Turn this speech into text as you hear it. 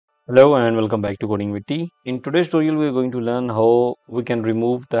Hello and welcome back to Coding with T. In today's tutorial, we are going to learn how we can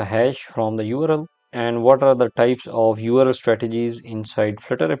remove the hash from the URL and what are the types of URL strategies inside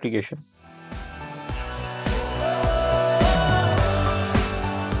Flutter application.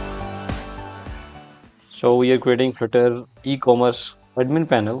 So we are creating Flutter e-commerce admin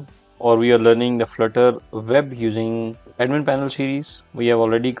panel, or we are learning the Flutter web using admin panel series. We have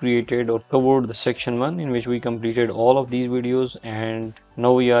already created or covered the section 1 in which we completed all of these videos, and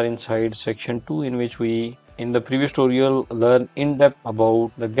now we are inside section 2 in which we in the previous tutorial learn in depth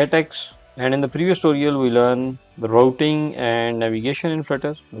about the getX, and in the previous tutorial we learn the routing and navigation in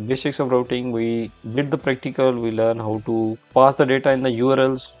Flutter, the basics of routing. We did the practical, we learn how to pass the data in the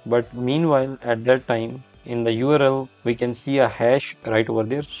URLs, but meanwhile at that time in the URL we can see a hash right over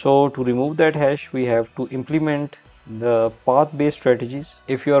there. So to remove that hash we have to implement the path-based strategies.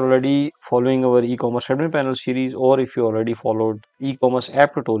 If you are already following our e-commerce admin panel series, or if you already followed e-commerce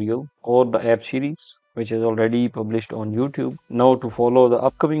app tutorial or the app series which is already published on YouTube, now to follow the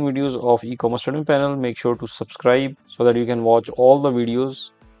upcoming videos of e-commerce admin panel, make sure to subscribe so that you can watch all the videos.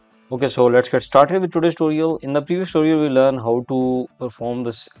 Okay, so let's get started with today's tutorial. In the previous tutorial, we learned how to perform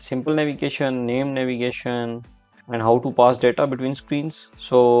this simple navigation, name navigation, and how to pass data between screens.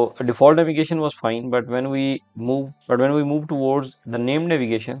 So a default navigation was fine, but when we move towards the name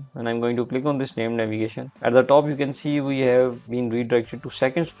navigation, and I'm going to click on this name navigation, at the top you can see we have been redirected to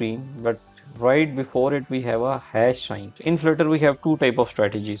second screen, but right before it we have a hash sign. In Flutter we have two type of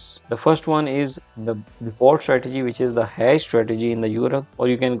strategies. The first one is the default strategy, which is the hash strategy in the URL, or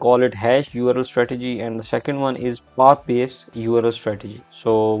you can call it hash URL strategy, and the second one is path based URL strategy.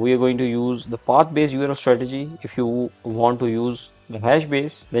 So we are going to use the path based URL strategy. If you want to use the hash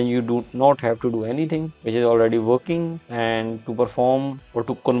base, then you do not have to do anything, which is already working. And to perform or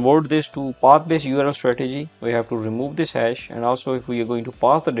to convert this to path based URL strategy, we have to remove this hash. And also if we are going to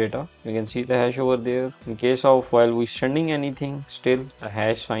pass the data, you can see the hash over there. In case of while we sending anything, still the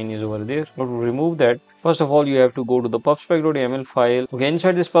hash sign is over there. Now to remove that, first of all you have to go to the pubspec.yaml file. Okay,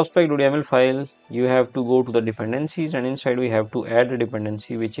 inside this pubspec.yaml file you have to go to the dependencies, and inside we have to add a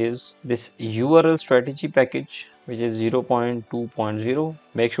dependency which is this URL strategy package, which is 0.2.0.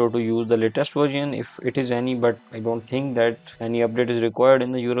 Make sure to use the latest version if it is any, but I don't think that any update is required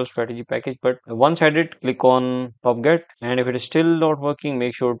in the URL strategy package. But once added, click on pubget, and if it is still not working,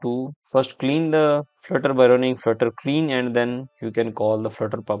 make sure to first clean the Flutter by running flutter clean, and then you can call the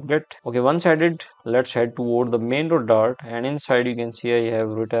Flutter pubget. Okay, once added, let's head toward the main.dart, and inside you can see I have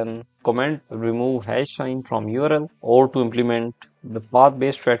written comment remove hash sign from URL, or to implement the path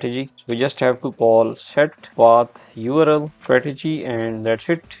based strategy. So we just have to call set path URL strategy, and that's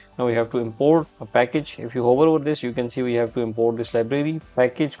it. Now we have to import a package. If you hover over this, you can see we have to import this library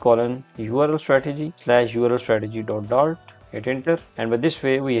package colon URL strategy slash URL strategy dot dart. Hit enter, and by this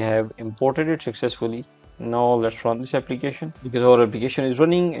way we have imported it successfully. Now let's run this application, because our application is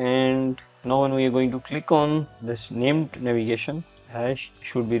running. And now when we are going to click on this named navigation, hash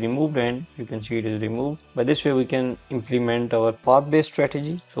should be removed, and you can see it is removed. By this way we can implement our path-based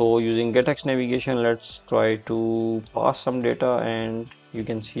strategy. So using getX navigation, let's try to pass some data, and you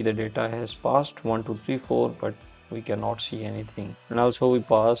can see the data has passed 1 2 3 4, but we cannot see anything. And also we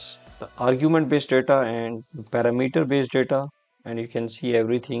pass the argument based data and parameter based data, and you can see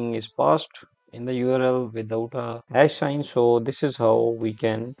everything is passed in the URL without a hash sign. So this is how we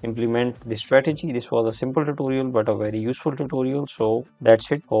can implement this strategy. This was a simple tutorial but a very useful tutorial. So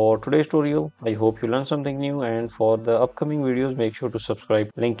that's it for today's tutorial. I hope you learned something new, and for the upcoming videos make sure to subscribe.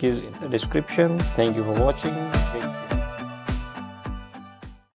 Link is in the description. Thank you for watching.